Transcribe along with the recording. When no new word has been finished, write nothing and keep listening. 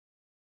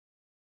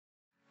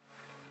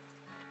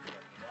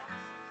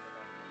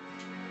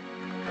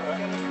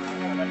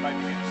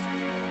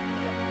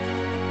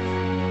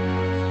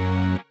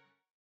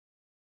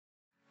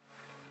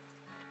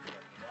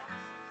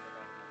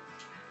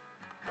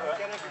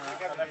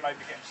maybe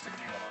getting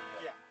sticky one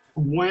on. Yeah.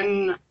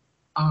 When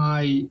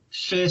I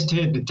first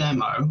heard the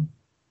demo,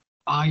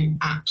 I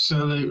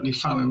absolutely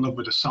fell in love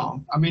with the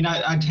song. I mean,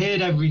 I'd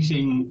heard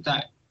everything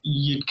that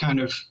you'd kind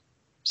of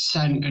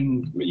sent,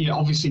 and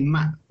obviously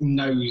Matt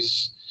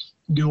knows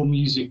your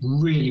music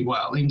really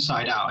well,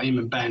 inside out. Him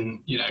and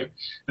Ben,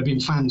 have been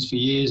fans for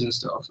years and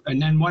stuff. And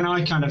then when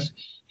I kind of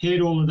heard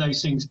all of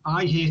those things,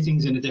 I hear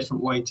things in a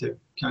different way to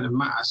kind of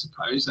Matt, I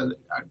suppose.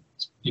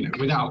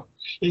 Without,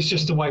 it's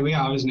just the way we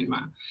are, isn't it,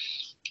 Matt?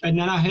 And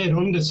then I heard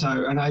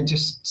Undertow, and I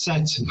just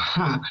said to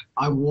Matt,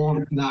 I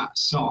want that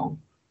song.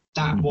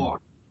 That one.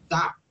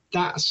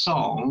 That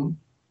song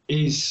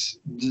is,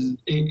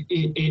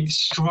 it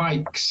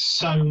strikes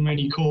so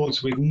many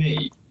chords with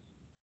me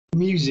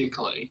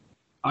musically.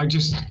 I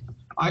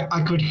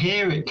could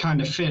hear it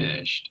kind of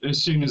finished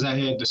as soon as I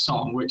heard the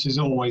song, which is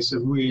always a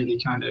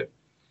really kind of,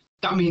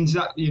 that means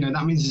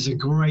it's a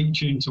great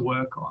tune to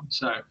work on.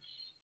 So,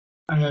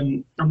 I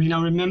mean,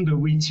 I remember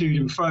we toed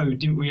and fro,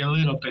 didn't we, a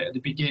little bit at the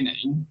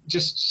beginning,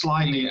 just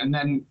slightly, and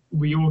then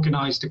we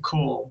organised a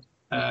call,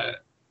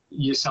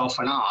 yourself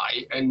and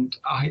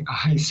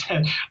I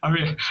said,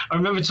 I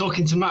remember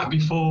talking to Matt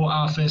before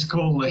our first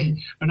call,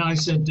 Lee, and I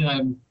said,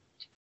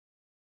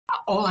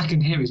 all I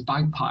can hear is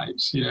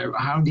bagpipes.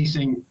 How do you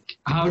think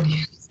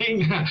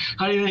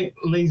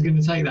Lee's going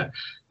to take that?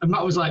 And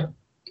Matt was like,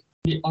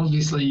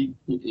 obviously,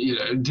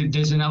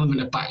 there's an element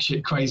of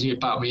batshit crazy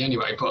about me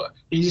anyway, but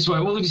he just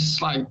went, well,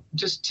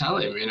 just tell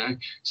him,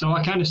 So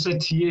I kind of said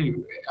to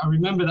you, I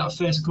remember that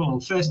first call,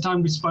 first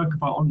time we spoke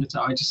about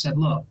Undertow, I just said,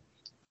 look,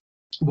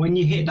 when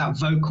you hit that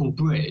vocal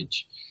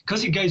bridge,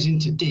 because it goes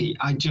into D,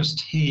 I just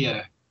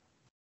hear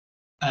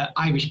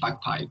Irish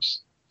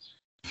bagpipes.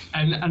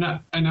 And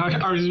I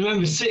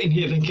remember sitting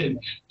here thinking,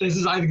 this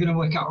is either going to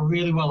work out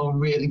really well or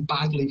really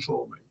badly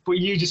for me. But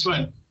you just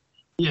went,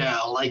 yeah,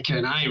 like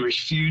an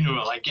Irish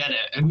funeral, I get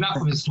it. And that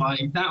was I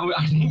think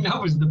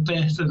that was the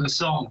best of the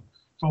song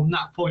from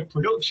that point,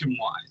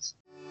 production-wise.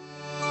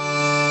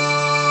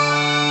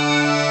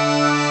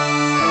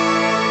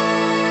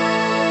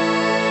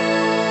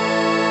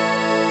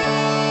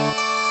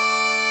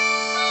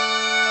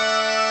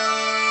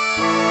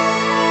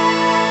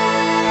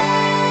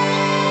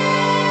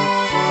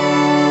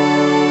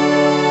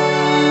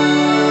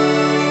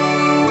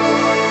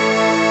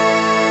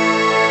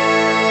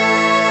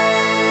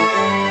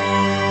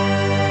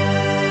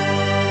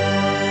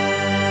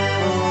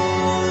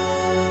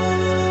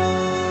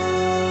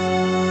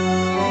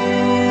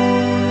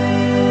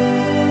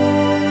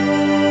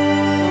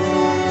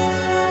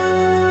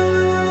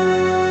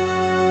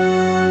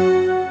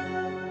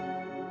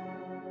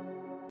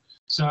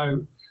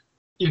 So,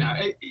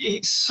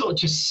 it's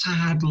such a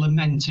sad,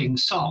 lamenting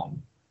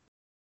song.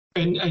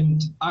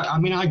 And I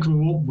mean, I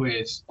grew up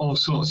with all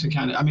sorts of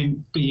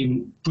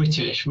being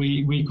British,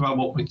 we grew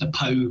up with the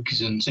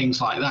Pogues and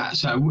things like that.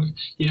 So,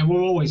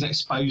 we're always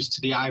exposed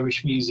to the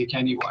Irish music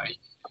anyway.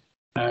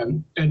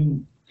 And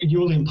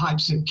Uilleann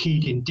Pipes are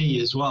keyed in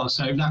D as well.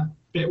 So that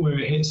bit where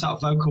it hits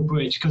that vocal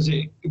bridge, because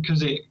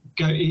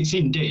it's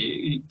in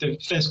D, the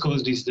first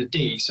chord is the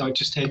D. So I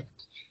just hit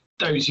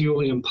those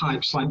Uilleann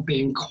Pipes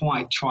being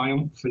quite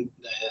triumphant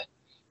there.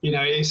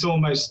 It's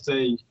almost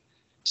the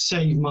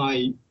save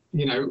my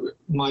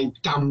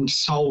damned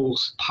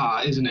souls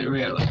part, isn't it,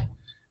 really?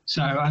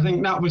 So I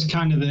think that was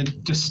kind of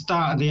the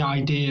start of the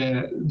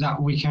idea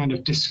that we kind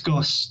of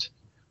discussed,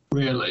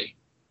 really,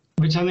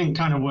 which I think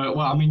kind of worked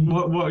well. I mean,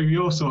 what are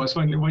your thoughts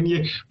when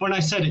I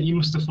said it? You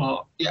must have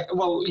thought, yeah,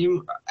 well,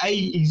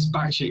 he's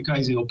batshit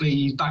crazy, or B,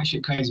 he's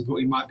batshit crazy, but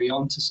he might be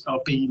onto,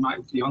 or B, he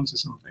might be onto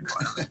something.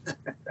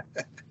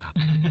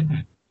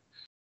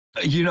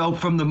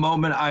 From the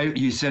moment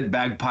you said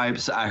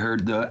bagpipes, I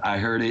heard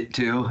it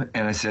too,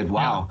 and I said,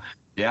 wow.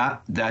 Yeah,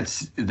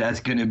 that's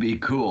gonna be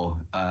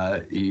cool.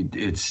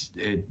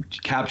 It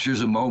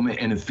captures a moment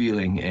and a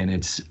feeling, and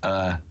it's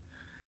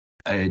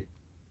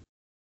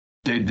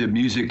the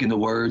music and the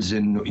words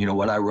and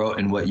what I wrote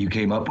and what you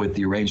came up with,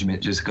 the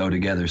arrangement just go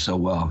together so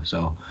well.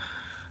 So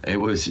it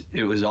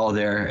was all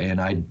there,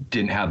 and I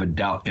didn't have a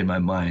doubt in my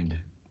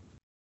mind.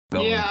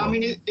 Yeah, I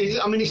mean,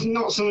 it's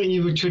not something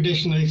you would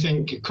traditionally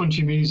think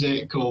country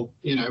music or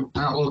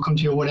outlaw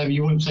country or whatever.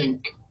 You wouldn't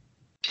think,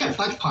 yeah,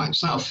 bagpipes,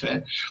 that'll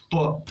fit.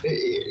 But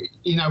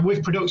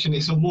with production,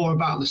 it's more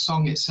about the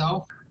song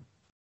itself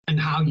and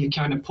how you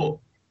kind of put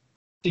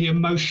the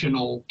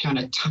emotional kind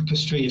of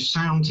tapestry of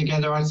sound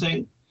together, I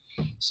think.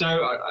 So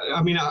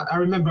I mean, I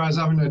remember I was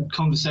having a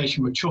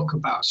conversation with Chuck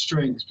about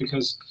strings,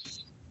 because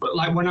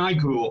when I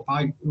grew up,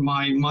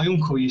 my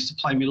uncle used to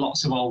play me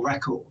lots of old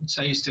records.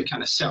 I used to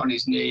kind of sit on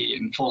his knee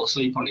and fall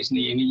asleep on his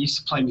knee, and he used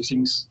to play me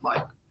things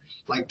like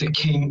the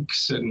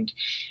Kinks and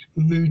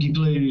Moody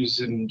Blues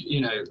and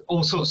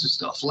all sorts of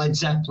stuff, Led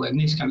Zeppelin,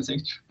 these kind of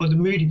things. But the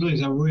Moody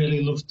Blues, I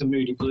really loved the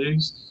Moody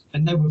Blues,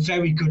 and they were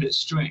very good at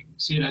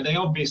strings. They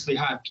obviously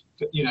had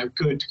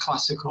good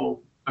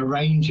classical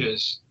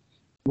arrangers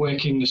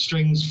working the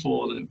strings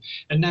for them,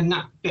 and then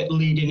that bit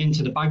leading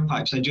into the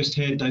bagpipes, I just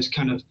heard those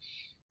kind of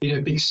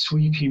big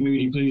sweepy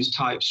Moody Blues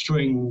type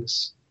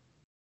strings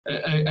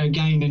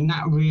again, and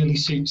that really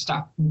suits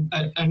that.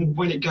 And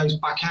when it goes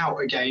back out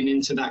again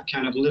into that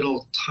kind of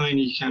little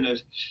tiny kind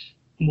of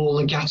more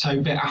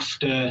legato bit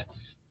after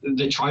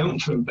the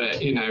triumphant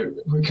bit, you know,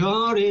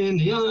 recording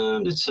the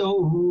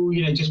Undertow,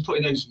 you know, just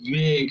putting those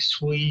big,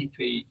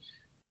 sweepy,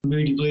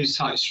 Moody Blues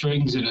type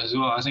strings in as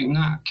well. I think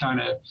that kind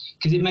of,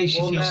 because it makes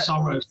you feel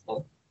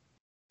sorrowful.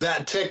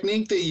 That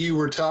technique that you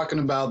were talking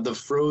about, the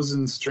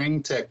frozen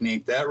string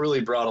technique, that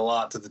really brought a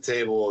lot to the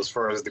table as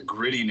far as the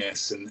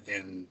grittiness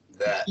and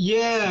that.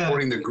 Yeah.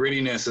 Supporting the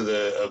grittiness of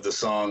the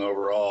song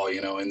overall,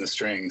 you know, in the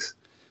strings.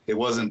 It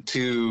wasn't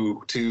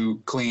too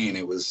clean.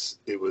 It was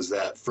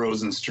that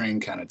frozen string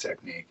kind of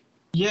technique.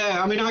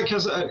 Yeah, I mean,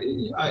 because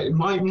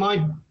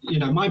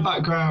my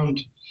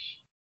background,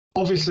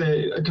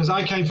 obviously, because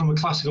I came from a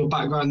classical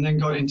background, and then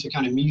got into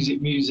kind of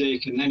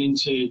music, and then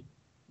into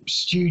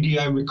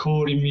studio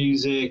recording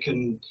music,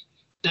 and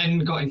then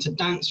got into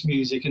dance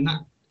music, and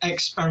that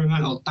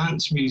experimental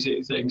dance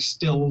music thing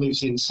still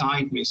lives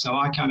inside me. So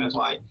I kind of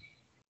like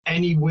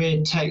any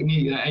weird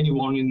technique that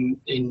anyone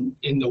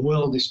in the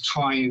world is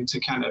trying to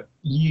kind of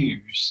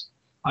use.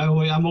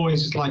 I'm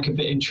always like a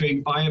bit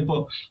intrigued by it.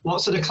 But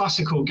lots of the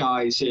classical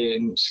guys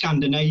in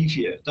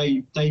Scandinavia,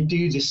 they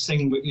do this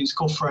thing, it's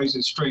called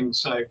frozen string.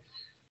 So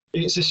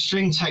it's a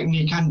string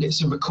technique and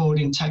it's a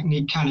recording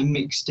technique kind of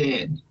mixed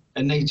in,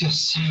 and they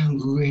just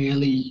sound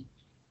really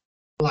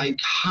like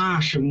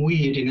harsh and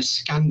weird in a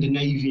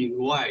Scandinavian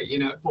way, you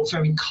know, but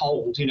very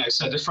cold, you know.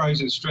 So the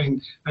frozen string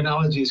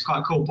analogy is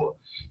quite cool, but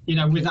you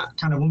know, with that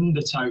kind of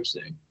undertow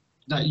thing,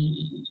 that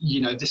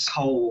you know, this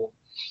whole,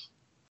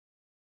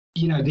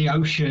 you know, the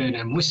ocean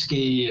and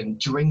whiskey and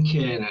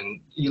drinking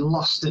and you're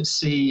lost at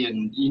sea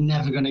and you're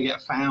never going to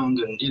get found,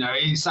 and you know,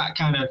 it's that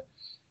kind of,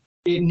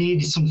 it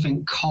needed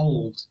something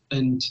cold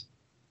and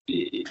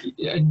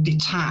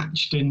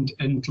detached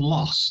and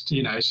lost,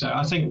 you know. So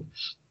I think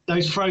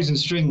those frozen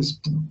strings,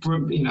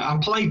 you know, I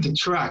played the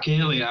track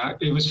earlier.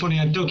 It was funny,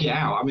 I dug it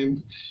out. I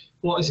mean,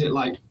 what is it,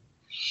 like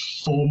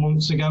 4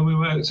 months ago we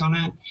worked on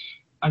it?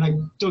 And I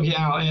dug it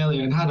out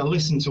earlier and had a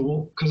listen to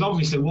what, because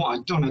obviously what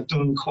I'd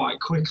done quite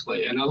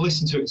quickly. And I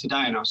listened to it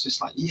today and I was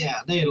just like,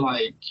 yeah, they're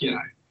like, you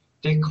know,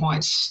 they're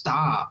quite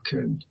stark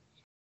and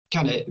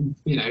kind of,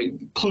 you know,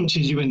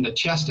 punches you in the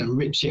chest and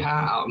rips your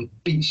heart out and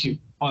beats you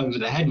over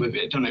the head with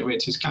it, doesn't it?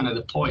 Which is kind of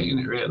the point, isn't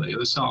it, really, of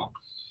the song?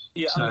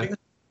 Yeah, so. I think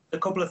a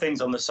couple of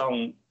things on the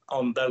song,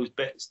 on those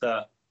bits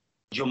that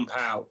jump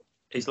out,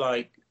 is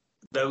like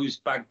those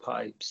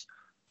bagpipes,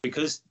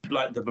 because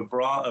like the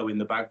vibrato in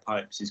the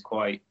bagpipes is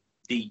quite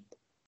deep,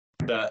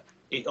 that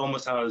it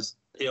almost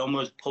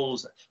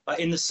pulls, like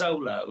in the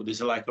solo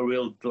there's like a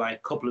real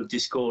like couple of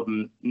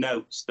discordant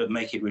notes that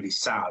make it really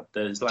sad.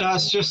 There's like,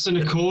 that's just an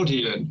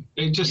accordion,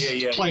 it just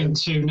playing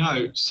two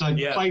notes. I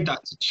played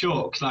that to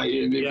Chuck, like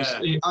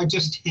I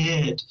just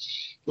heard,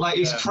 like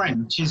it's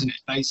French, isn't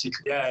it,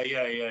 basically?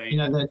 You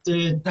know, that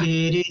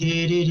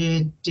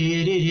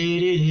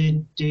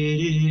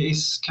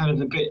it's kind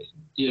of a bit,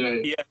 you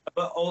know. Yeah,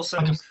 but also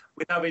like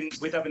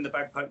with having the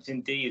bagpipes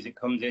in D as it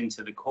comes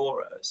into the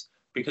chorus,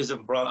 because the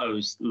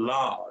vibrato's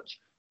large,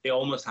 it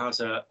almost has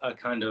a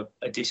kind of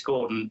a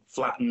discordant,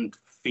 flattened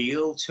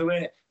feel to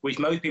it, which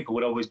most people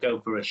would always go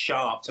for a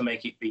sharp to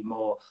make it be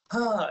more,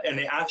 and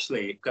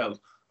it goes,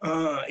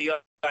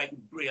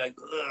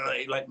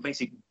 it like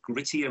makes it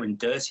grittier and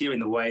dirtier in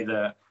the way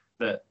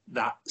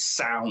that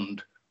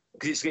sound,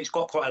 because it's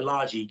got quite a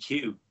large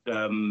EQ,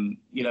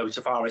 you know,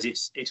 so far as it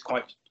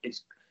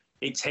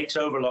takes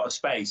over a lot of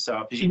space.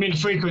 So you mean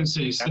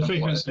frequencies, the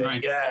frequency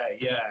range?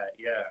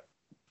 Yeah.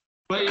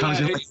 But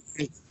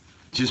it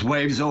just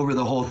waves over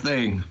the whole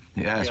thing.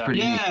 Yeah, it's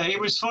pretty neat. It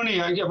was funny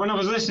when I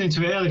was listening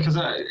to it earlier, because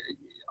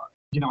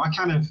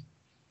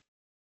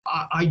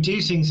I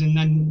do things and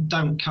then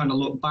don't kind of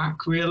look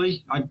back,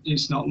 really.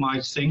 It's not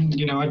my thing,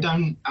 you know.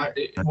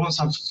 Once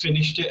I've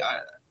finished it, I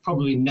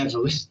probably never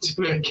listen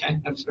to it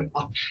again.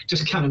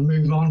 Just kind of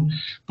move on.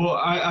 But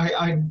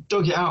I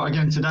dug it out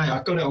again today.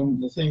 I've got it on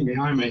the thing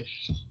behind me,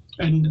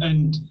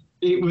 and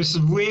it was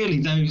really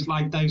those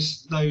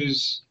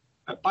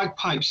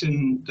bagpipes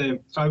in the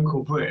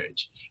vocal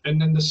bridge, and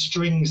then the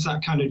strings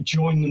that kind of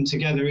join them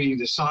together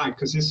either side,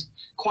 because it's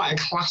quite a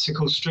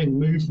classical string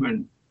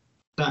movement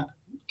that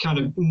kind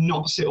of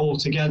knots it all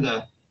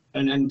together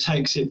and then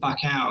takes it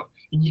back out,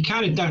 and you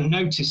kind of don't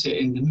notice it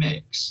in the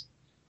mix.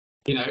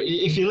 You know,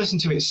 if you listen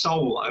to it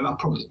solo, I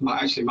probably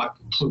might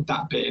plug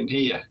that bit in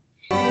here.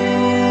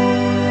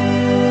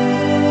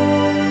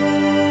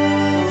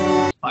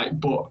 Like,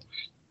 but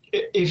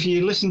if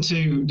you listen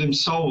to them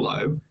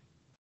solo,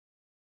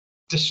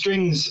 the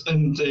strings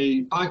and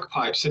the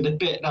bagpipes are the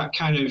bit that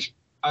kind of,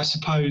 I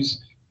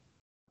suppose,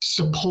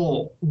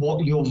 support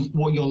what your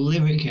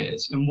lyric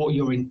is and what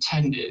your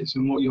intent is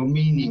and what your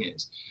meaning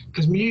is.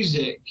 Because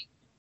music,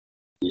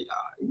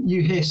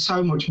 you hear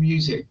so much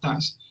music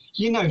that's,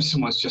 you know,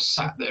 someone's just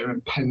sat there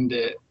and penned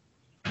it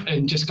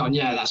and just gone,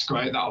 yeah, that's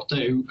great, that'll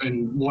do,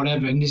 and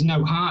whatever, and there's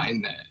no heart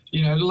in there.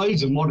 You know,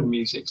 loads of modern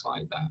music's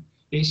like that.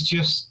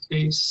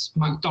 It's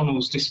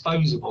McDonald's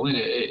disposable, isn't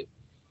it?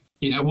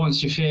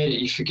 once you've heard it,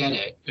 you forget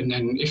it. And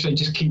then if they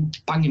just keep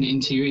banging it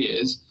into your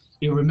ears,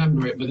 you'll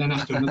remember it, but then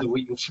after another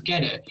week, you'll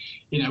forget it.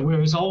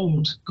 Whereas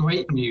old,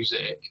 great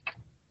music,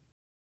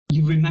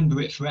 you remember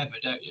it forever,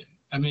 don't you?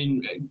 I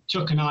mean,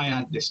 Chuck and I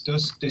had this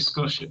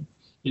discussion,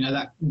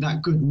 that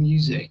good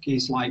music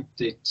is like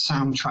the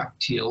soundtrack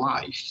to your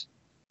life.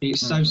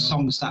 It's those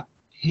songs that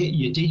hit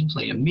you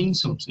deeply and mean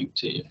something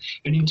to you.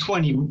 And in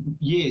 20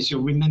 years,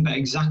 you'll remember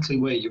exactly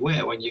where you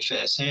were when you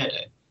first heard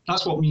it.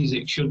 That's what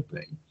music should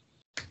be.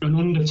 And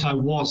Undertow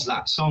was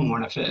that song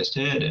when I first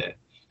heard it.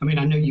 I mean,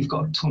 I know you've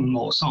got a ton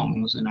more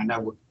songs, and I know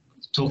we're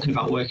talking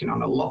about working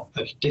on a lot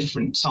of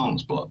different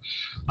songs, but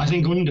I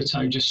think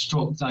Undertow just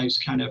struck those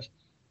kind of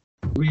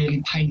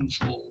really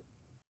painful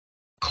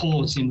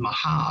chords in my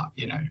heart,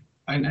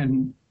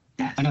 and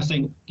I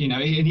think,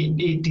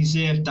 it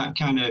deserved that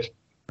kind of,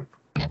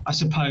 I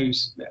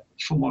suppose,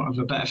 for want of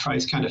a better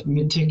phrase, kind of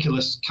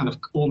meticulous, kind of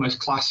almost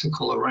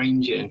classical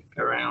arranging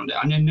around it.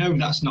 And I know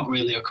that's not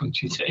really a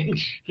country thing,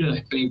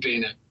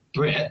 being a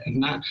Brit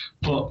and that,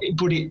 but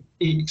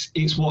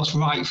it's what's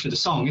right for the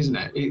song, isn't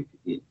it?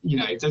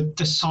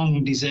 The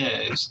song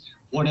deserves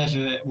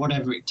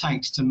whatever it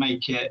takes to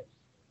make it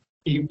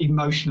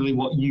emotionally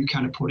what you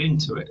kind of put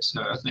into it.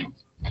 So I think.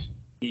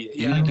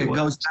 Yeah, it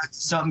goes back to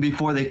something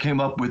before they came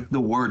up with the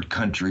word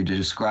country to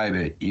describe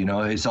it.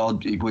 It's all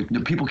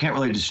people can't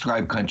really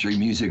describe country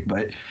music,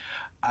 but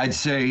I'd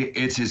say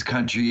it's as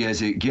country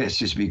as it gets,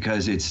 just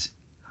because it's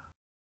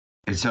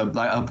a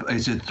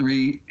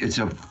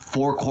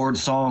 4-chord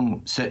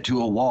song set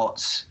to a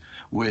waltz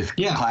with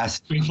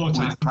classic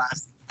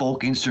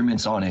folk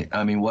instruments on it.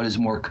 I mean, what is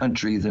more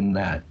country than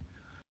that?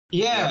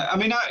 Yeah, I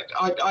mean,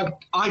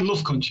 I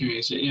love country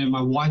music.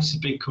 My wife's a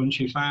big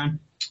country fan.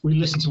 We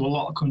listen to a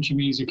lot of country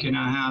music in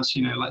our house,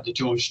 like the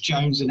George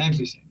Jones and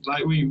everything.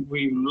 Like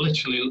we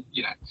literally,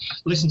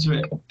 listen to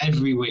it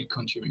every week,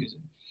 country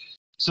music.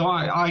 So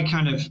I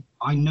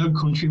know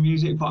country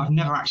music, but I've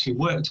never actually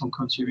worked on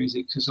country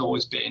music. It's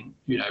always been,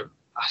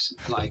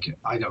 like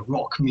either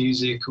rock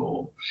music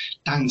or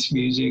dance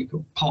music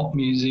or pop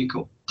music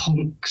or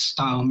punk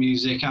style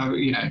music.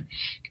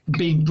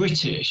 Being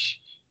British,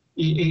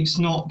 it's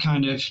not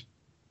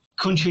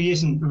country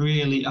isn't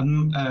really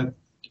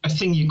a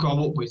thing you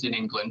grow up with in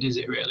England, is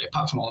it really?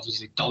 Apart from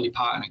obviously Dolly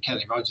Parton and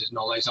Kenny Rogers and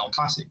all those old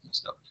classics and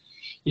stuff.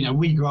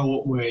 We grow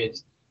up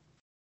with,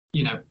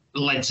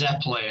 Led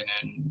Zeppelin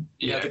and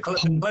the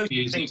closest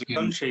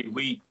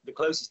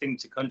thing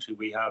to country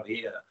we have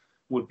here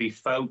would be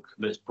folk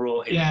that's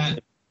brought in.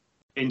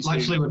 Into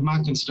like Fleetwood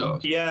Mac and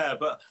stuff. Yeah,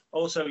 but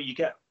also you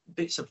get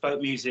bits of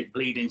folk music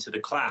bleed into the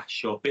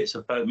Clash, or bits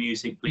of folk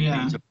music bleed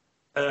into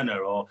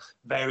Turner, or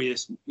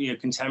various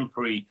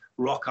contemporary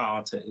rock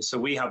artists. So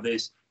we have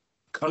this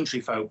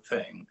country folk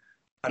thing,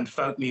 and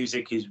folk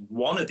music is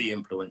one of the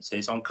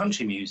influences on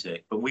country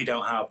music, but we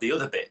don't have the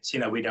other bits. We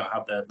don't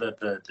have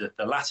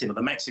the Latin or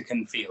the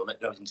Mexican feel that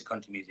goes into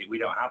country music. We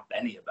don't have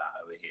any of that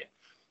over here.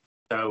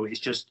 So it's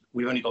just,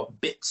 we've only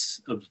got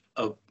bits of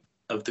the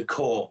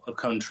core of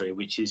country,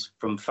 which is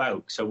from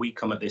folk. So we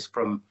come at this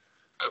from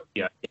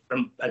a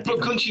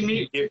different country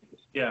music.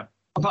 Yeah.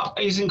 But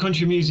isn't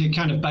country music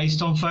kind of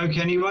based on folk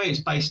anyway? It's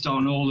based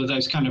on all of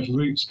those kind of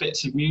roots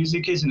bits of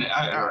music, isn't it?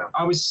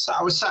 I was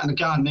sat in the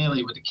garden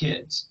earlier with the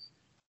kids,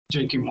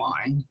 drinking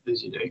wine,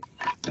 as you do,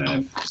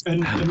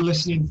 and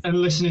listening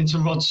to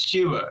Rod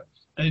Stewart,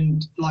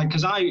 and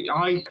because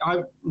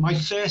my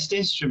first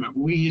instrument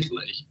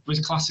weirdly was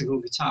classical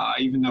guitar,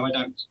 even though I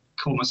don't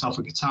call myself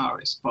a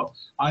guitarist, but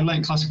I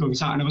learned classical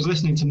guitar, and I was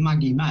listening to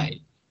Maggie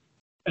May,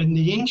 and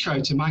the intro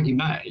to Maggie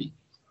May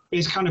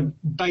is kind of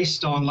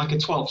based on like a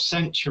 12th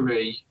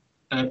century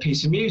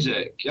piece of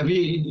music. Are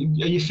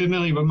you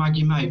familiar with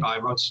Maggie May by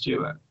Rod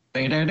Stewart?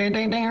 Yeah, I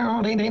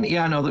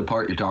know the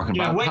part you're talking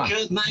about. Yeah, wake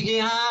up,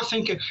 Maggie, I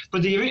think.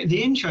 But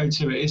the intro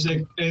to it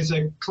is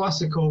a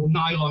classical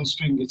nylon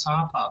string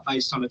guitar part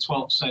based on a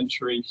 12th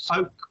century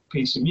folk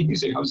piece of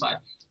music. I was like,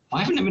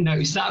 I haven't ever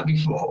noticed that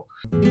before.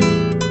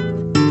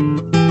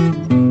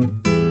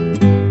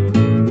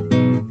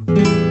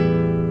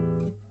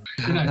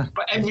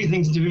 But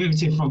everything's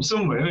derivative from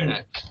somewhere, isn't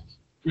it?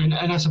 And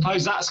I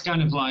suppose that's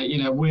kind of like,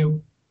 we're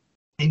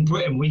in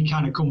Britain, we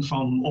kind of come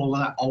from all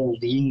of that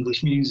old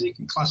English music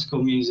and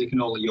classical music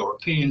and all the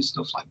European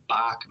stuff like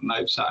Bach and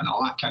Mozart and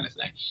all that kind of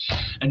thing.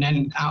 And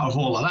then out of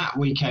all of that,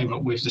 we came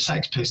up with the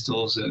Sex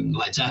Pistols and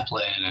Led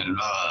Zeppelin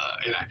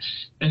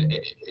and,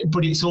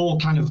 but it's all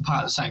kind of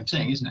part of the same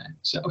thing, isn't it?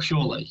 So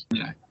surely,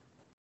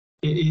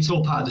 it's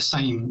all part of the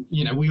same,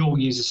 we all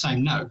use the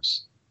same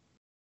notes.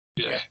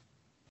 Yeah.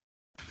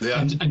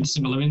 And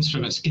similar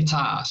instruments,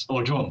 guitars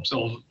or drums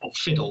or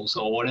fiddles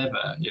or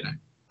whatever,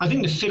 I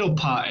think the fiddle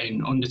part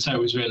in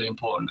Undertow is really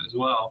important as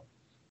well,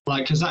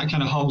 because that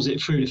kind of holds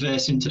it through the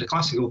verse into the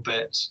classical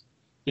bits.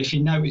 If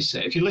you notice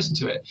it, if you listen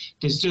to it,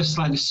 there's just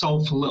like this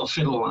soulful little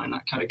fiddle line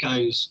that kind of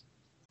goes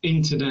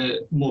into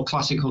the more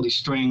classical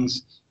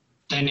strings,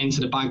 then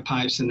into the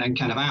bagpipes, and then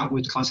kind of out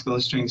with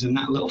classical strings, and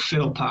that little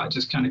fiddle part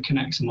just kind of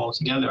connects them all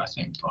together, I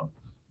think. But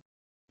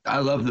I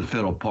love the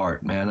fiddle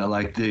part, man. I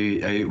like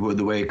the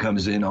way it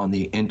comes in on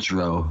the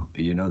intro.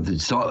 You know, the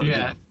song.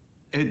 Yeah.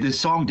 The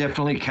song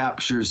definitely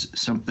captures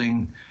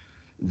something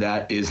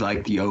that is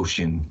like the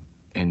ocean,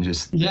 and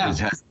just it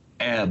has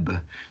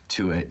ebb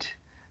to it.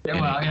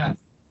 Yeah, well, yeah.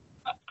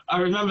 I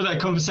remember that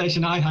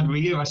conversation I had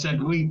with you. I said,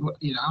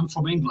 I'm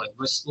from England.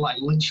 We're like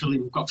literally,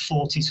 we've got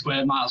 40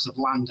 square miles of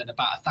land and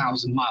about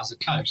 1,000 miles of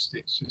coast.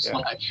 It's just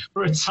like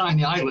we're a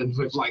tiny island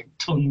with like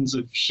tons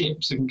of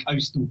ships and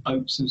coastal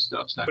boats and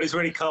stuff. So. But it's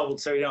really cold,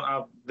 so you don't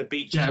have the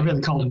beach. Yeah,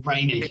 really cold and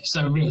rainy.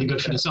 So really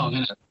good for the song,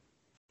 isn't it?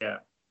 Yeah.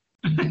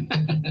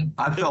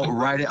 I felt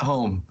right at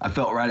home.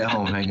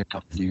 Hanging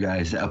out with you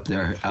guys out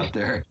there.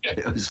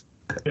 It was.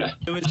 Yeah.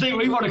 I think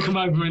we want to come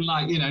over and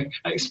like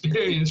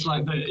experience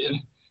like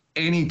the.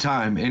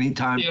 Anytime.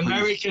 The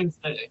Americans.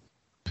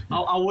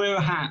 I'll wear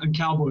a hat and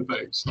cowboy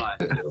boots.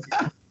 Like,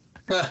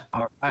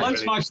 all right.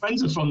 loads of my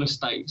friends are from the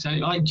States.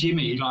 Like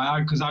Jimmy,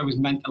 because I was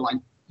meant to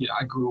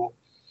I grew up,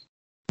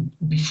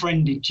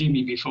 befriended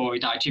Jimmy before he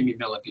died. Jimmy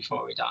Miller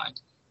before he died.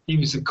 He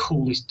was the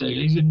coolest dude.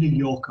 He's a New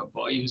Yorker,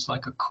 but he was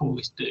like the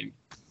coolest dude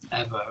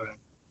ever.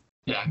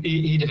 Yeah,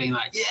 he'd have been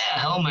like, yeah,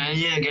 hell man,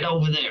 yeah, get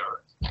over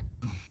there.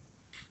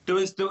 There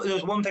was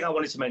one thing I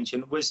wanted to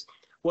mention was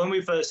when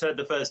we first heard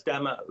the first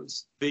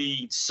demos,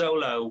 the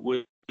solo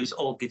was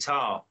all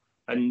guitar,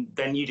 and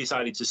then you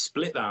decided to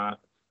split that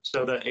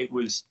so that it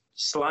was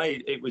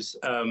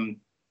the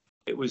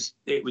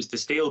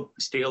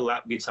steel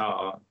lap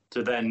guitar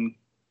to then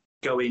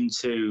go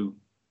into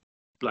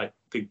like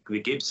the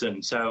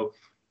Gibson. So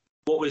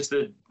what was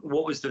the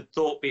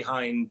thought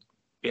behind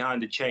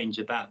the change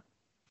of that?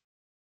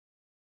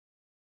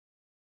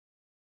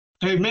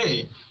 Who,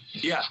 me?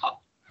 Yeah.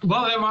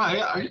 Well,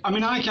 I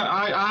mean,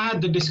 I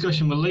had the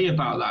discussion with Lee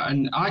about that,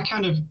 and I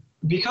kind of,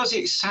 because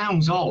it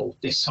sounds old,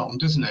 this song,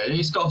 doesn't it?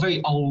 It's got a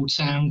very old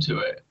sound to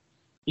it,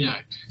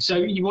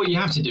 So what you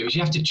have to do is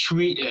you have to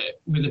treat it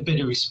with a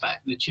bit of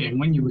respect, the tune,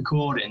 when you're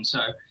recording.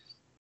 So,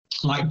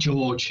 like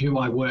George, who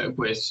I work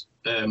with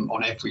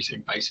on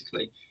everything,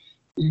 basically,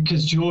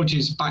 because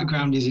George's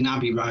background is in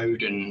Abbey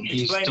Road, and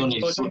he's done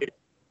his...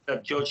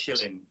 George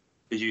Schilling.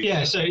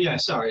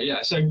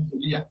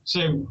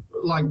 So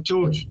like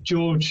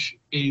George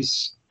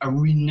is a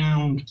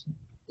renowned,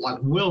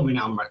 like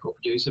world-renowned record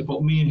producer,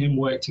 but me and him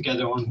work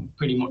together on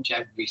pretty much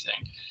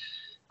everything.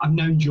 I've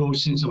known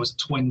George since I was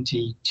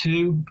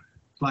 22.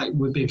 Like,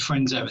 we've been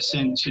friends ever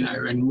since,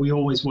 and we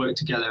always work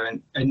together.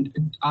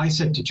 And I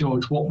said to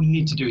George, what we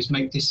need to do is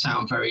make this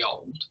sound very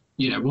old.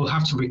 We'll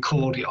have to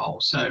record it all.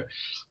 So,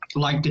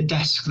 like the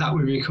desk that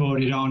we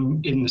recorded on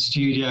in the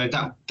studio,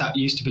 that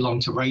used to belong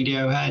to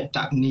Radiohead,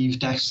 that Neve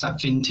desk, that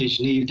vintage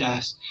Neve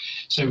desk.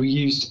 So we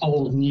used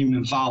old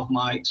Newman valve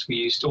mics. We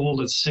used all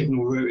the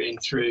signal routing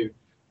through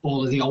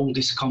all of the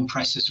oldest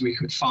compressors we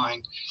could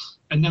find.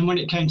 And then when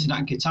it came to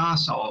that guitar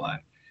solo,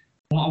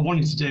 what I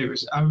wanted to do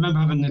is, I remember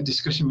having a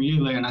discussion with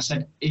you, Lee, and I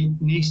said, it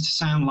needs to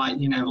sound like,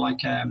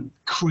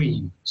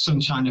 Cream,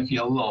 Sunshine of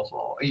Your Love,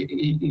 or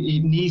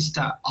it needs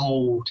that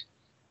old,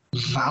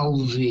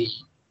 valvey,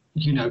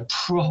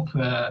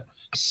 proper,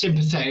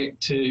 sympathetic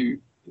to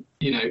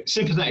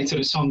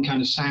the song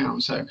kind of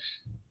sound. So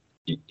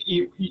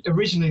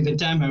originally the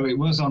demo, it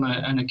was on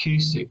an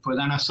acoustic, but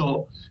then I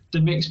thought the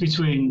mix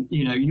between,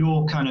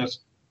 your kind of,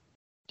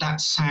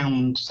 that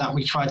sound that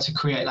we tried to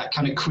create, that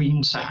kind of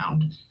Cream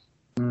sound,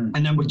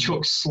 and then with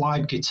Chuck's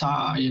slide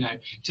guitar,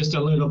 just a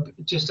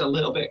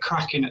little bit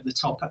cracking at the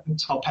top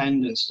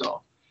end and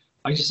stuff.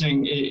 I just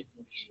think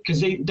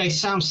because they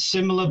sound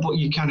similar, but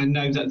you kind of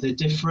know that they're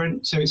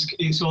different. So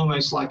it's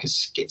almost like a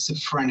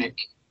schizophrenic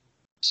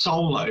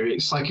solo.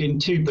 It's like in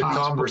two parts.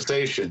 The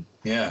conversation,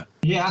 yeah.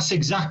 Yeah, that's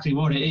exactly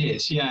what it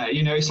is. Yeah,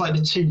 it's like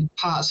the two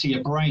parts of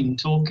your brain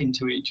talking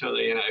to each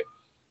other.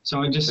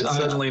 So I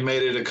suddenly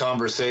made it a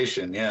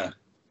conversation. Yeah.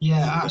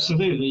 Yeah,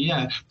 absolutely.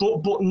 Yeah,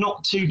 but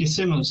not too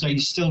dissimilar. So you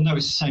still know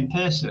it's the same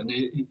person.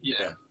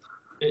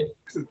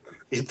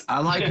 I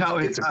like how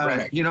it's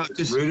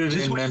just rooted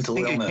in mental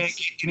illness. It can't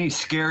get any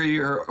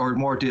scarier or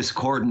more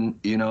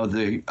discordant.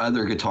 The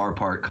other guitar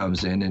part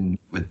comes in, and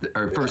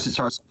first it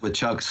starts with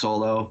Chuck's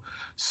solo,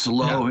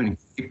 slow and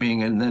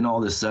creeping, and then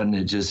all of a sudden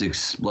it just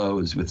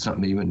explodes with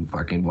something even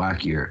fucking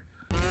wackier.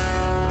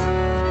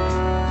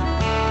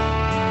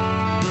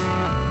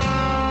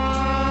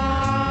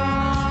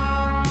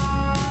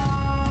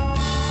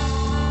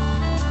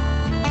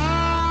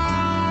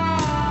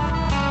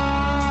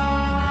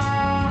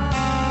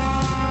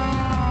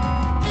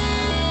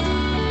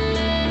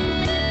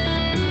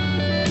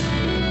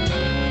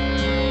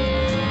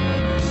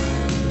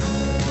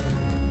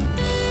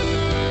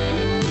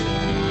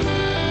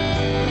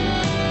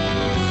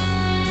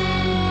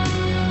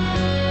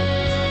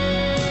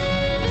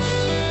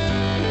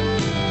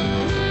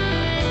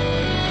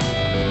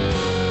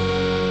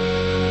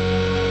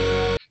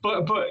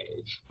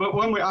 But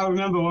I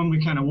remember when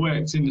we kind of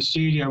worked in the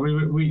studio,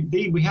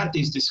 we had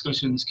these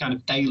discussions kind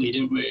of daily,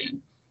 didn't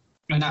we?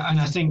 And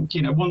I think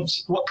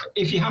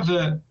if you have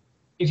a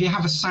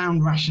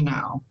sound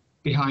rationale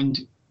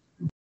behind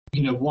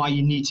you know, why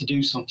you need to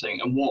do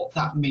something and what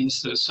that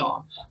means to the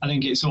song, I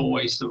think it's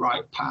always the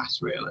right path,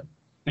 really.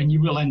 And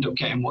you will end up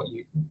getting what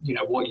you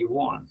know, what you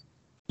want.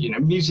 You know,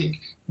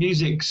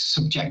 music's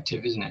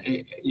subjective, isn't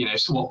it? You know,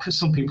 so what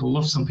some people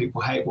love, some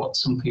people hate, what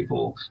some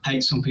people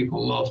hate, some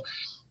people love.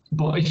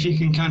 But if you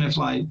can kind of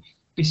like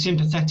be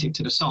sympathetic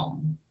to the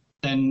song,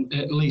 then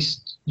at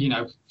least, you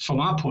know, from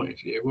our point of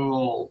view,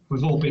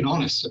 we've all been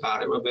honest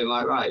about it. We'll be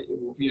like, right,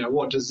 you know,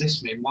 what does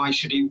this mean? Why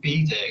should it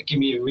be there? Give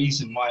me a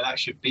reason why that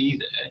should be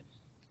there.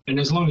 And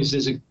as long as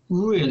there's a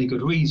really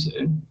good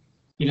reason,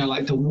 you know,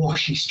 like the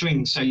washy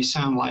strings, so you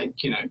sound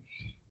like, you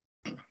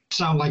know,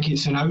 sound like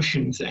it's an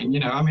ocean thing. You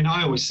know, I mean,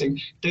 I always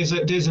think there's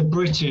a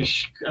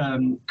British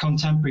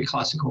contemporary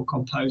classical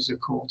composer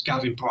called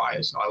Gavin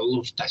Bryars, I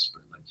love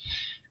desperately.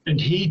 And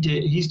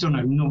he's done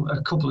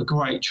a couple of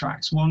great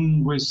tracks.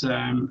 One was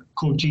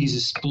called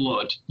Jesus'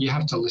 Blood. You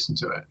have to listen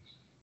to it.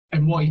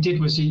 And what he did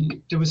was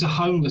there was a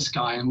homeless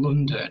guy in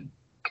London,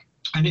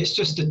 and it's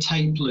just a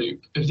tape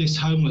loop of this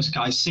homeless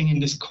guy singing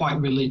this quite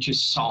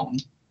religious song.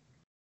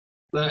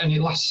 And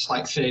it lasts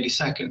like 30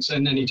 seconds,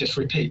 and then he just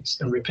repeats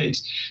and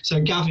repeats. So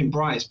Gavin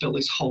Bryars built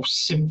this whole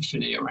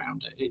symphony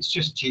around it. It's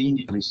just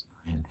genius.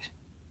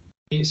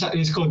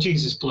 It's called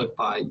Jesus' Blood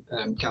by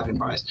Gavin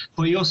Bryars.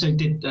 But he also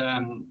did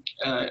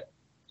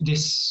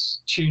this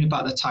tune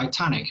about the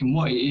Titanic, and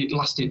it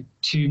lasted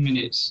 2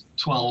 minutes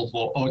 12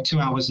 or 2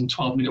 hours and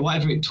 12 minutes,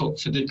 whatever it took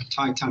for the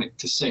Titanic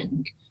to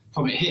sink,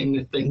 from it hitting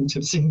the thing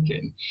to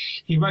sinking.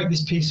 He wrote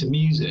this piece of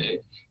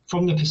music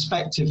from the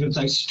perspective of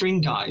those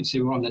string guys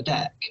who were on the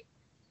deck.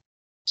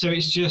 So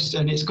it's just,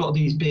 and it's got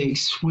these big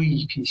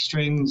sweepy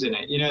strings in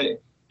it, you know,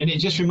 and it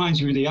just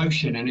reminds you of the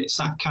ocean, and it's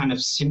that kind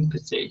of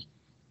sympathy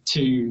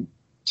to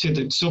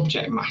the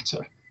subject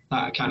matter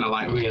that kind of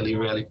like really,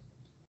 really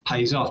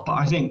pays off. But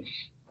I think,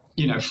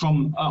 you know,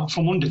 from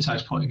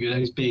Undertow's point of view,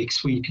 those big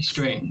sweepy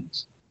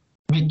strings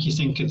make you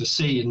think of the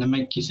sea, and they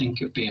make you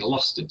think of being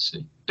lost at sea.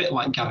 A bit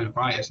like Gavin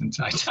Bryars and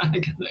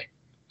Titanic, I think.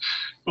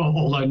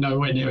 Although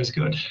nowhere near as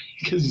good,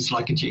 because he's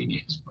like a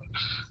genius.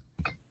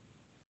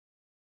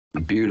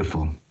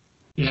 Beautiful.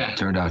 Yeah.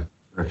 Turned out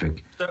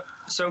perfect.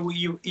 So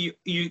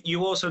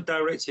you also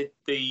directed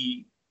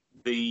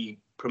the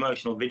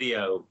promotional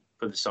video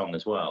for the song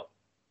as well.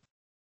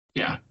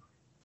 Yeah.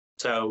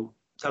 So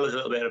tell us a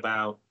little bit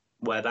about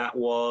where that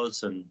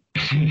was and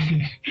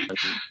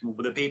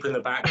the people in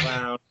the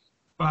background.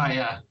 Right.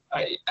 Yeah.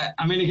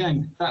 I mean,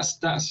 again, that's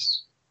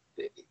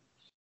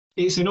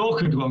it's an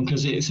awkward one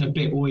because it's a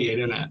bit weird,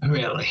 isn't it?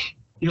 Really.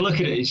 You look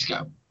at it, you just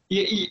go.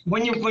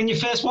 When you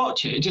first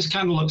watch it, it just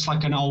kind of looks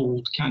like an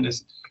old kind of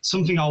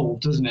something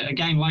old, doesn't it?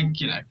 Again, like,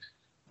 you know,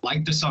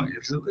 like the song.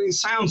 It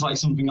sounds like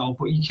something old,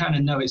 but you kind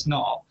of know it's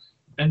not.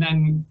 And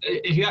then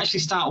if you actually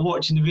start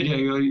watching the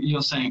video,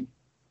 you're saying,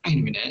 wait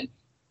a minute,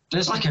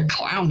 there's like a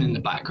clown in the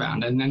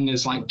background, and then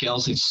there's like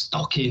girls in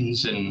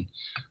stockings and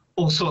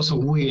all sorts of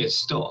weird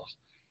stuff.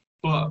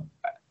 But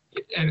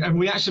and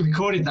we actually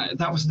recorded that.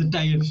 That was the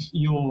day of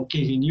your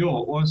gig in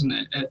York, wasn't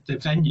it, at the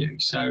venue?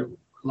 So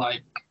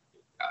like,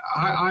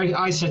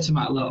 I said to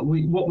Matt, look,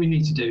 what we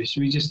need to do is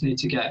we just need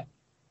to get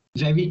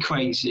very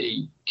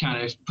crazy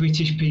kind of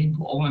British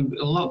people, and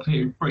a lot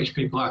of British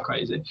people are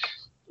crazy.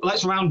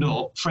 Let's round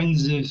up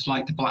friends of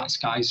like the Black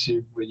Skies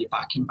who were your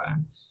backing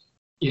band.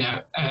 You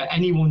know,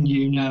 anyone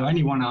you know,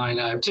 anyone I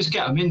know, just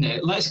get them in there.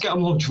 Let's get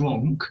them all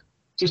drunk.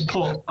 Just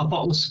put a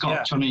bottle of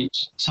scotch on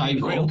each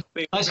table.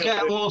 Let's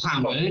get them all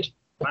hammered,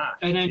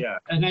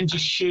 and then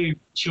just shoot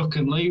Chuck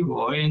and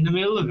Leroy in the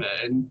middle of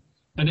it, and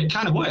it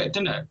kind of worked,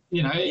 didn't it?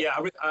 You know. Yeah,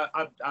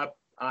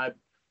 I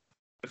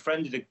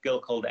befriended a girl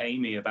called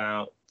Amy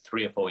about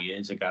 3 or 4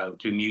 years ago,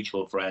 two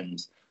mutual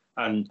friends,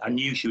 and I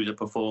knew she was a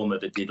performer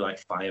that did like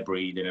fire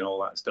breathing and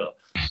all that stuff.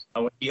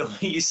 And when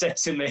you said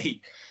to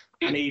me,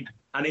 I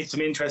need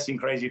some interesting,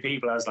 crazy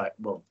people, I was like,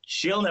 well,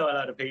 she'll know a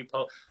lot of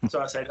people. So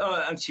I said,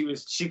 oh, and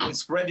she can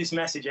spread this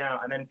message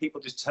out, and then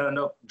people just turned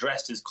up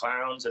dressed as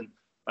clowns and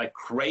like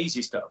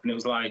crazy stuff, and it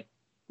was like,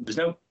 there's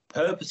no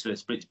purpose for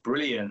this, but it's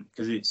brilliant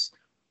because it's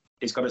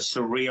got a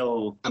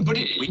surreal. But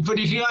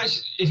if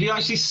you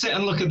actually sit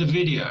and look at the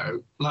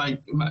video,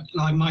 like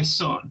my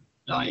son,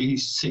 like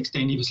he's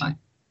 16, he was like,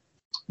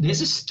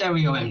 there's a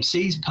Stereo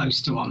MCs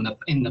poster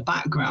in the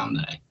background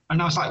there.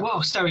 And I was like,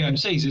 well, Stereo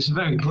MCs is a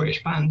very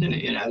British band, isn't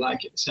it? You know,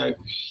 like it. So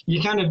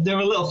you kind of, there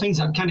are little things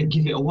that kind of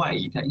give it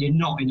away that you're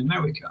not in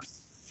America.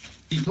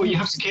 But you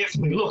have to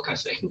carefully look, I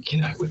think, you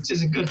know, which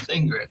is a good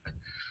thing, really.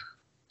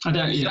 I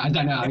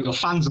don't know how your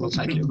fans will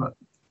take it, but.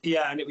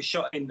 Yeah, and it was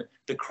shot in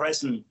the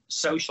Crescent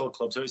Social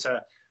Club, so it's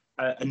a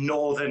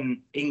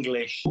Northern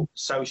English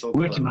social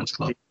club. Working man's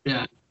club,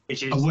 yeah.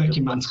 Which is a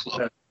working man's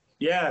club.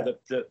 Yeah,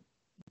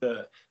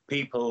 the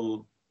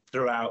people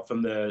throughout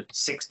from the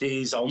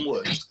 60s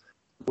onwards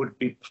would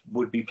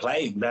be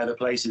playing. They're the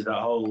places that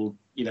hold,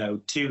 you know,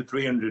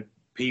 200-300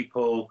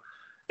 people.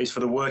 It's for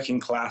the working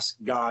class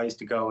guys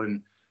to go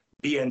and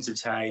be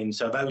entertained.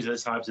 So those are the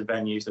types of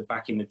venues that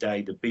back in the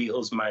day the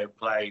Beatles may have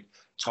played,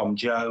 Tom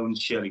Jones,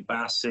 Shirley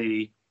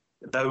Bassey,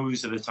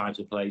 those are the types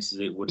of places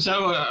it would.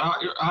 So,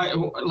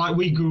 like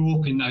we grew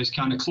up in those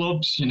kind of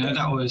clubs, you know,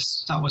 that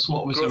was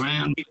what was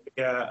around.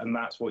 Yeah, and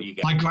that's what you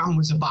get. My gran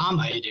was a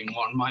barmaid in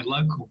one, my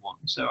local one,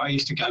 so I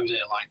used to go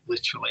there like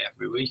literally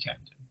every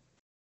weekend.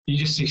 You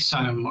just see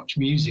so much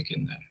music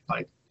in there,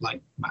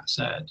 like Matt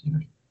said, you know.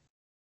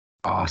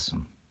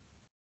 Awesome.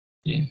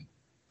 Yeah.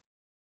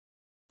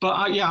 But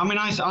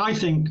I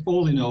think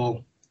all in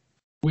all,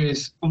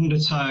 with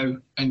Undertow,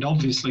 and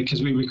obviously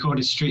because we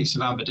recorded Streets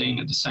of Aberdeen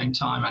at the same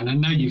time, and I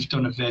know you've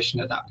done a version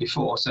of that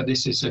before, so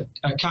this is a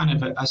kind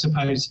of, I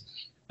suppose,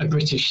 a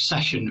British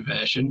session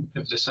version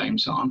of the same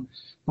song.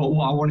 But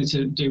what I wanted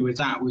to do with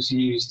that was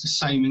use the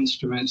same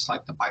instruments,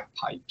 like the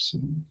bagpipes,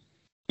 and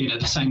you know,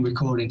 the same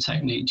recording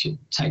techniques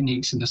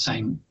and the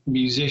same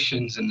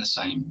musicians and the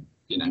same,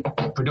 you know,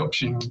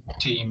 production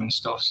team and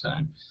stuff. So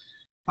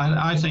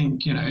I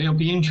think, you know, it'll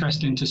be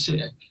interesting to see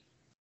it.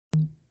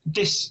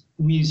 This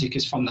music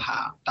is from the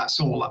heart. That's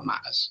all that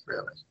matters,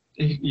 really.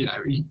 You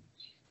know,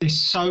 there's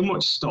so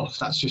much stuff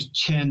that's just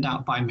churned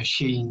out by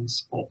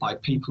machines or by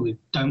people who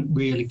don't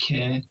really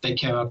care. They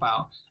care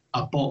about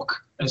a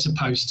book as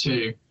opposed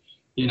to,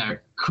 you know,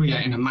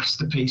 creating a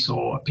masterpiece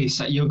or a piece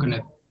that you're going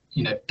to,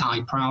 you know, die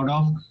proud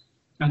of.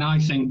 And I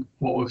think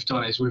what we've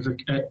done is we've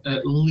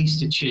at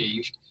least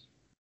achieved,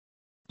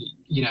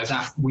 you know,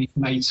 that we've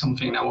made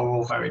something that we're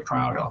all very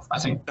proud of. I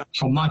think,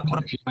 from my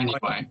point of view,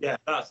 anyway. Yeah,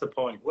 that's the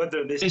point.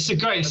 Whether this it's the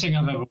greatest thing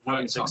I've ever worked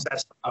on.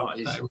 Success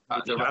is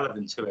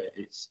irrelevant to it.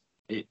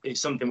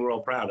 It's something we're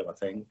all proud of, I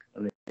think,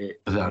 and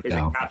it's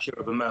a capture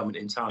of a moment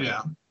in time.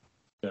 Yeah.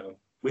 So,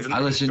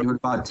 I listened to it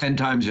about 10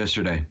 times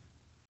yesterday.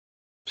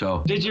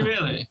 So. Did you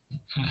really?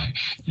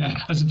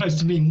 Yeah, as opposed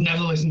to me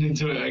never listening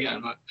to it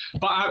again.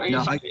 But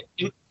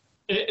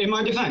in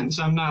my defence,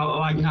 I'm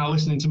now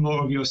listening to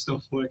more of your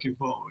stuff working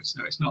forward.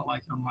 So it's not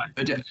like I'm like.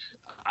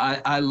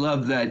 I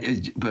love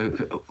that.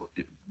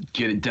 But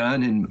get it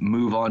done and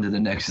move on to the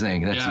next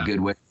thing. That's a good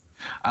way.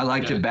 I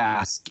like to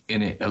bask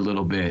in it a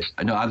little bit.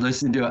 No, I've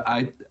listened to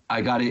it.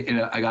 I got it.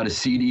 I got a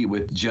CD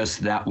with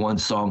just that one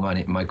song on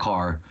it in my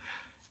car.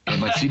 And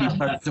my CD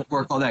player doesn't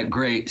work all that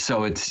great,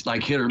 so it's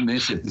like hit or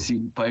miss if the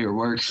CD player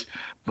works.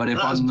 But if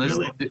I'm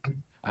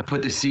listening, I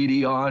put the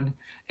CD on,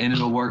 and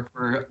it'll work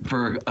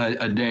for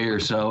a day or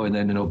so, and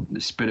then it'll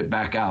spit it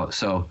back out.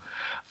 So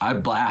I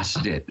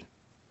blast it.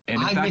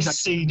 And I miss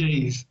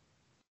CDs.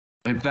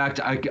 In fact,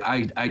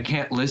 I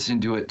can't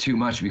listen to it too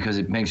much because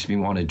it makes me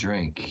want to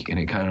drink, and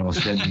it kind of will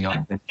send me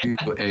off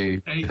into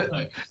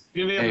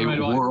a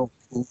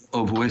whirlpool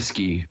of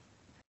whiskey.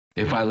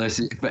 If I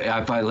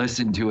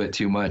listen to it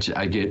too much,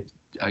 I get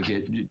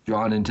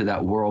drawn into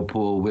that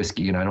whirlpool of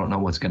whiskey, and I don't know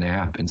what's going to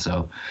happen.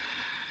 So,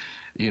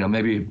 you know,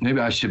 maybe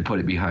I should put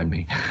it behind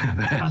me.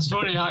 That's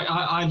funny.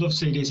 I love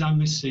CDs. I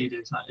miss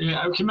CDs.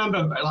 I can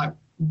remember, like,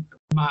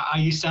 I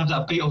used to have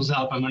that Beatles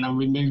album, and I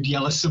removed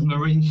Yellow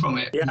Submarine from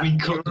it. Yeah, we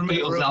cut the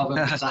Beatles album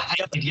because I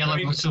hated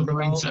Yellow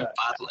Submarine so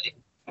badly.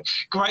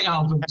 Great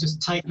album.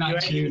 Just take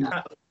that tune.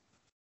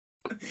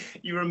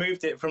 You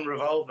removed it from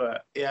Revolver.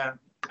 Yeah.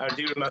 I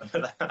do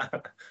remember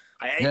that.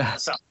 I hate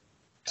that song.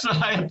 So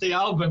I had the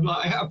album,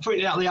 like I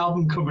put out the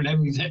album cover and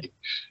everything,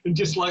 and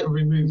just like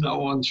remove that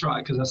one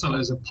track because I thought it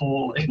was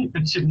appalling.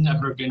 It should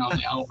never have been on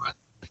the album.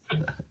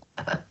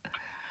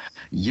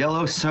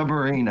 Yellow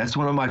Submarine. That's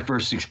one of my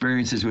first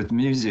experiences with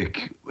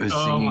music. Was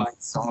singing a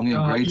song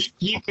in grade school.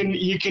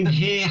 You can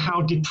hear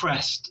how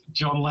depressed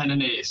John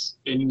Lennon is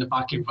in the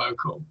backing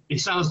vocal. He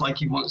sounds like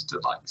he wants to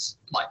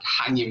like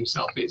hang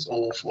himself. It's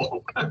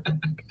awful.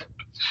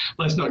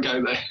 Let's not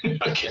go there.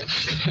 Okay.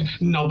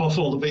 Knob off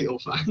all the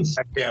Beatles fans.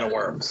 Can of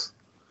worms.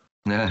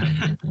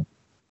 Yeah.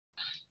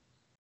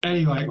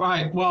 Anyway,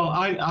 right. Well,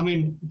 I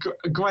mean,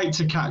 great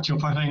to catch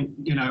up. I think,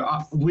 you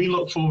know, we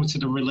look forward to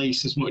the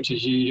release as much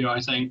as you do,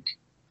 I think.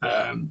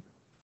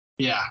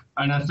 Yeah,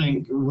 and I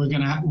think we're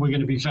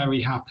gonna be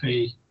very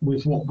happy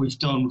with what we've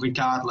done,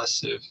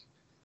 regardless of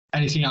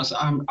anything else.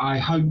 I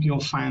hope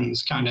your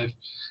fans kind of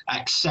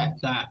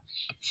accept that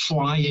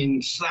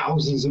flying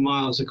thousands of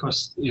miles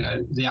across, you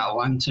know, the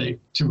Atlantic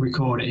to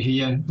record it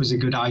here was a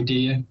good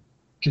idea,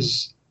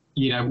 because,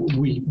 you know,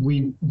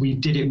 we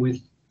did it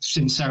with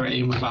sincerity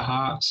and with our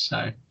hearts.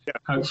 So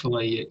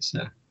hopefully it's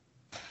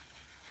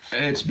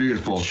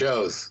beautiful. It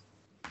shows.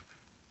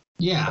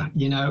 Yeah,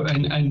 you know,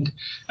 and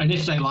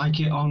if they like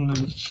it, on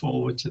them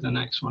forward to the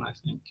next one, I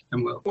think,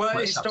 and well,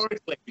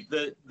 historically,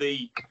 the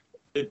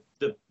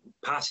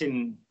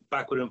passing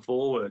backward and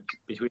forward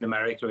between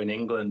America and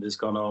England has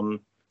gone on.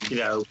 You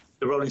know,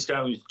 the Rolling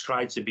Stones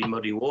tried to be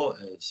Muddy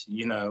Waters.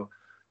 You know,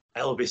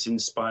 Elvis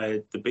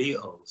inspired the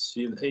Beatles.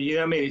 You know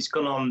what I mean? It's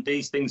gone on.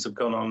 These things have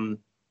gone on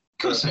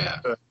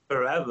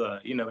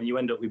forever. You know, and you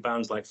end up with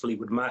bands like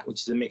Fleetwood Mac,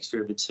 which is a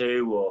mixture of the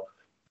two, or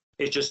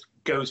it just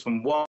goes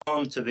from one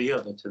to the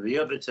other, to the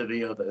other, to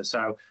the other.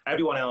 So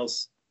everyone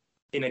else,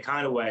 in a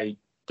kind of way,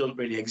 doesn't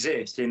really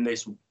exist in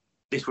this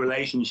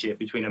relationship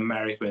between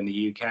America and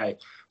the UK.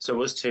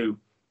 So us to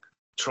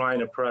try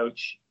and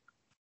approach,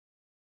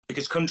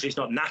 because country is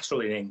not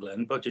natural in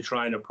England, but to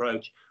try and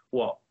approach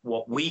what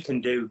we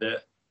can do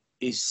that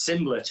is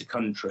similar to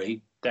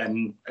country,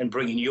 then and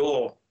bringing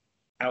your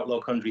outlaw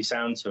country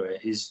sound to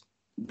it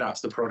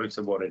that's the product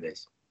of what it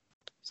is.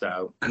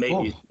 So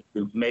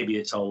maybe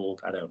it's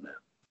old. I don't know.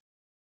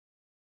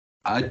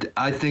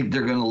 I think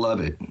they're gonna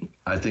love it.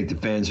 I think the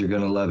fans are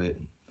gonna love it.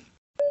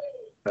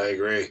 I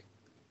agree.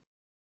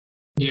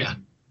 Yeah,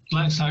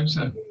 let's hope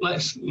so.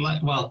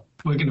 Well,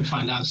 we're going to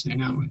find out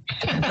soon, aren't we?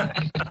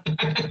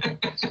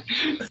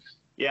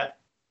 Yeah,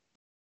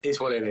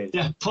 it's what it is.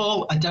 Yeah,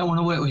 Paul, I don't want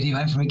to work with you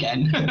ever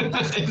again.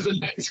 It's the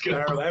next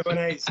girl. No, everyone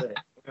hates it.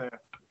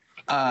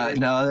 Yeah.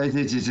 No,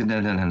 it's just,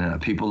 no.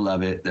 People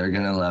love it. They're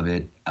gonna love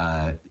it.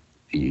 They're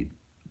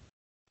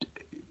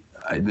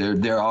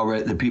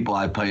already, the people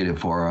I played it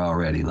for are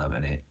already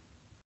loving it.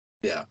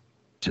 Yeah.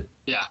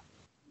 Yeah.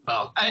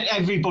 Well,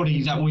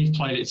 everybody that we've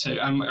played it to,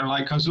 and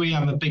like, because we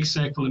have a big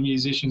circle of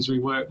musicians we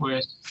work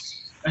with,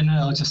 and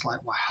they're just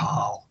like,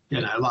 wow,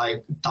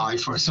 like, die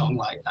for a song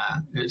like that.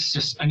 It's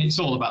just, and it's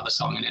all about the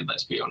song in it.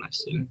 Let's be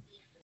honest.